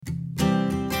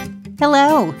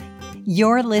Hello!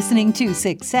 You're listening to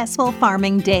Successful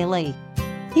Farming Daily.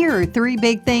 Here are 3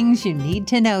 big things you need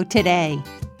to know today.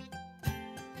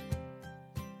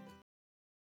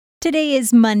 Today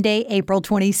is Monday, April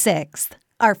 26th.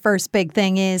 Our first big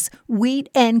thing is wheat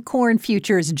and corn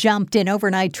futures jumped in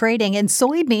overnight trading and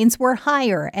soybeans were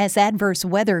higher as adverse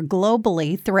weather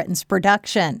globally threatens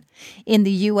production. In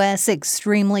the U.S.,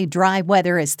 extremely dry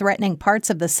weather is threatening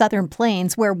parts of the southern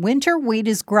plains where winter wheat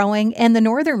is growing and the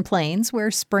northern plains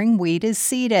where spring wheat is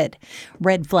seeded.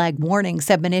 Red flag warnings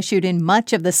have been issued in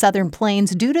much of the southern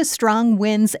plains due to strong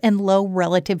winds and low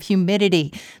relative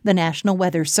humidity, the National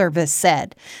Weather Service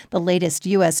said. The latest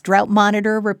U.S. Drought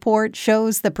Monitor report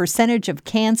shows the percentage of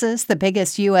Kansas, the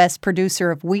biggest U.S.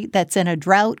 producer of wheat that's in a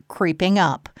drought, creeping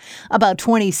up. About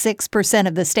 26%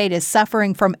 of the state is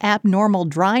suffering from abnormal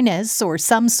dryness or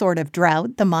some sort of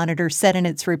drought, the monitor said in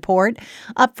its report,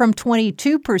 up from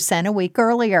 22% a week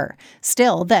earlier.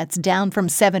 Still, that's down from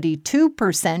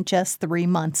 72% just 3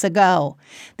 months ago.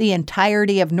 The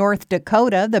entirety of North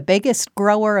Dakota, the biggest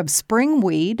grower of spring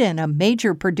wheat and a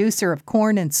major producer of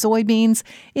corn and soybeans,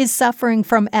 is suffering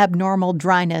from abnormal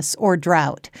dryness or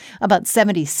drought. About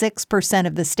 76%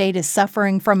 of the state is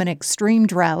suffering from an extreme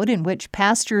drought in which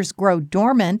pastures grow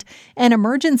dormant and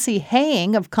emergency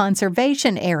haying of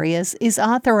conservation areas is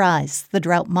authorized, the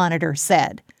drought monitor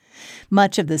said.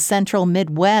 Much of the central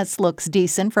Midwest looks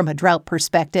decent from a drought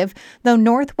perspective, though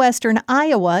northwestern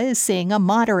Iowa is seeing a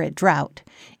moderate drought.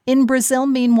 In Brazil,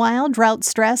 meanwhile, drought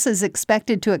stress is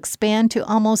expected to expand to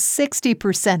almost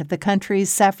 60% of the country's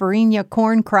safrinha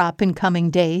corn crop in coming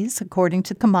days, according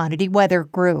to the Commodity Weather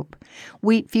Group.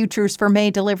 Wheat futures for May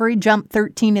delivery jumped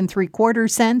 13 3/4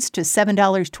 cents to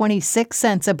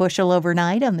 $7.26 a bushel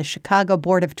overnight on the Chicago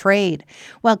Board of Trade,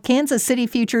 while Kansas City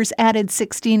futures added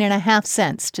 16.5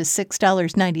 cents to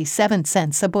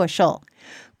 $6.97 a bushel.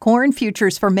 Corn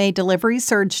futures for May delivery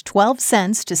surged 12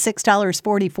 cents to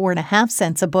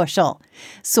 $6.44 a bushel.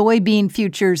 Soybean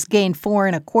futures gained 4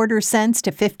 1/4 cents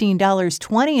to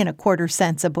 $15.20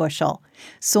 1/4 a bushel.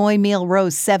 Soy meal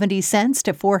rose 70 cents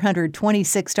to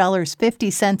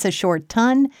 $426.50 a short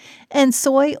ton, and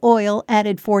soy oil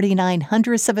added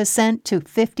 49/100ths of a cent to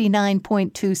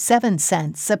 59.27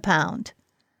 cents a pound.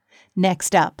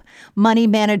 Next up, money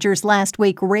managers last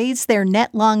week raised their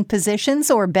net long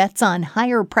positions or bets on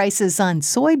higher prices on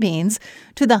soybeans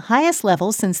to the highest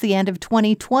level since the end of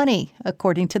 2020,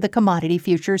 according to the Commodity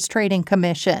Futures Trading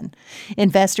Commission.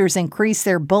 Investors increased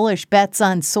their bullish bets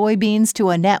on soybeans to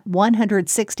a net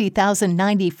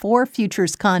 160,094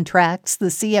 futures contracts,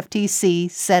 the CFTC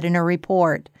said in a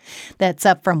report. That's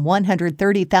up from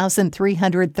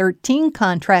 130,313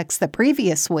 contracts the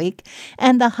previous week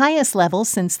and the highest level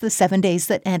since the 7 days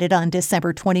that ended on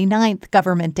December 29th,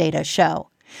 government data show.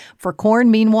 For corn,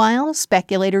 meanwhile,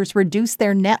 speculators reduced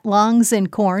their net longs in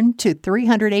corn to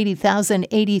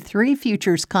 380,083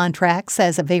 futures contracts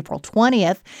as of April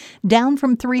 20th, down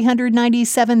from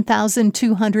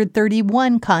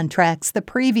 397,231 contracts the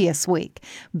previous week,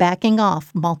 backing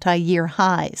off multi-year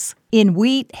highs. In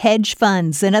wheat, hedge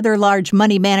funds and other large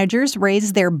money managers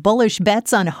raised their bullish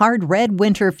bets on hard red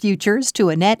winter futures to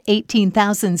a net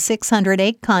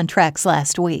 18,608 contracts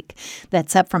last week.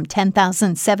 That's up from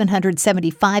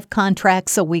 10,775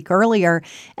 contracts a week earlier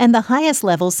and the highest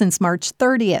level since March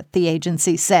 30th, the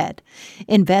agency said.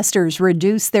 Investors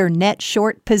reduced their net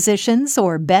short positions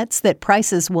or bets that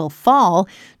prices will fall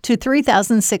to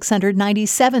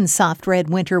 3,697 soft red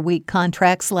winter wheat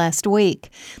contracts last week.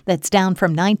 That's down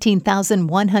from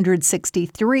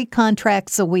 19,163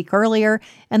 contracts a week earlier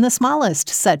and the smallest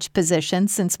such position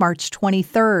since March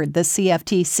 23rd, the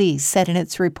CFTC said in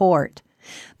its report.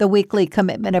 The weekly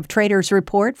Commitment of Traders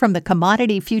report from the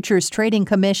Commodity Futures Trading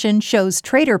Commission shows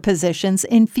trader positions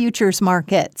in futures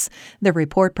markets. The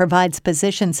report provides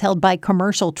positions held by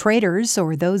commercial traders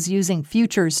or those using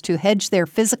futures to hedge their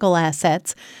physical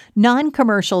assets,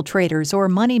 non-commercial traders or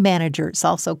money managers,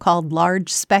 also called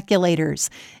large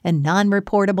speculators, and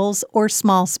non-reportables or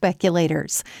small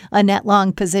speculators. A net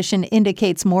long position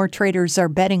indicates more traders are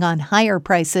betting on higher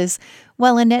prices,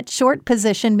 while a net short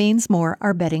position means more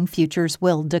are betting futures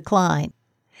will decline.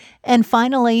 And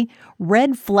finally,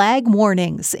 red flag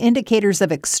warnings, indicators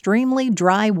of extremely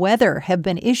dry weather, have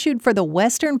been issued for the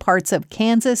western parts of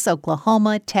Kansas,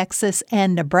 Oklahoma, Texas,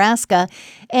 and Nebraska,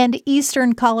 and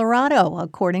eastern Colorado,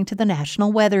 according to the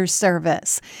National Weather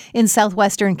Service. In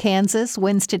southwestern Kansas,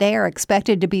 winds today are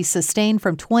expected to be sustained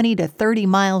from 20 to 30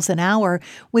 miles an hour,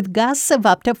 with gusts of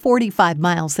up to 45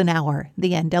 miles an hour,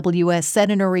 the NWS said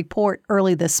in a report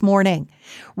early this morning.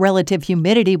 Relative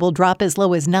humidity will drop as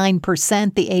low as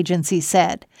 9%, the agency agency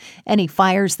said. Any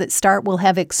fires that start will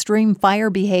have extreme fire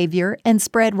behavior and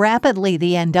spread rapidly,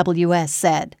 the NWS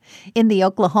said. In the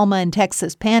Oklahoma and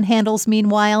Texas panhandles,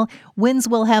 meanwhile, winds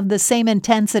will have the same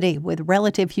intensity with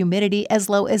relative humidity as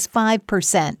low as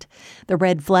 5%. The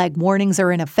red flag warnings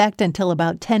are in effect until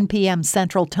about 10 p.m.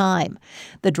 Central Time.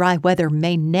 The dry weather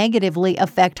may negatively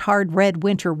affect hard red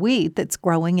winter wheat that's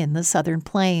growing in the southern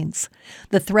plains.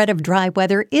 The threat of dry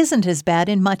weather isn't as bad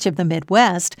in much of the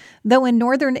Midwest, though in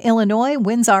northern Illinois,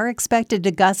 winds are expected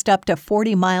to gust up to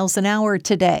 40 miles an hour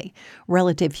today.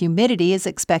 Relative humidity is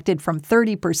expected from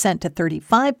 30% to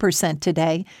 35%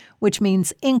 today, which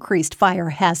means increased fire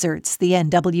hazards, the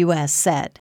NWS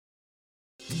said.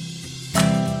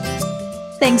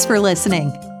 Thanks for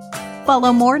listening.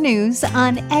 Follow more news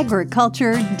on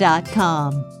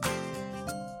agriculture.com.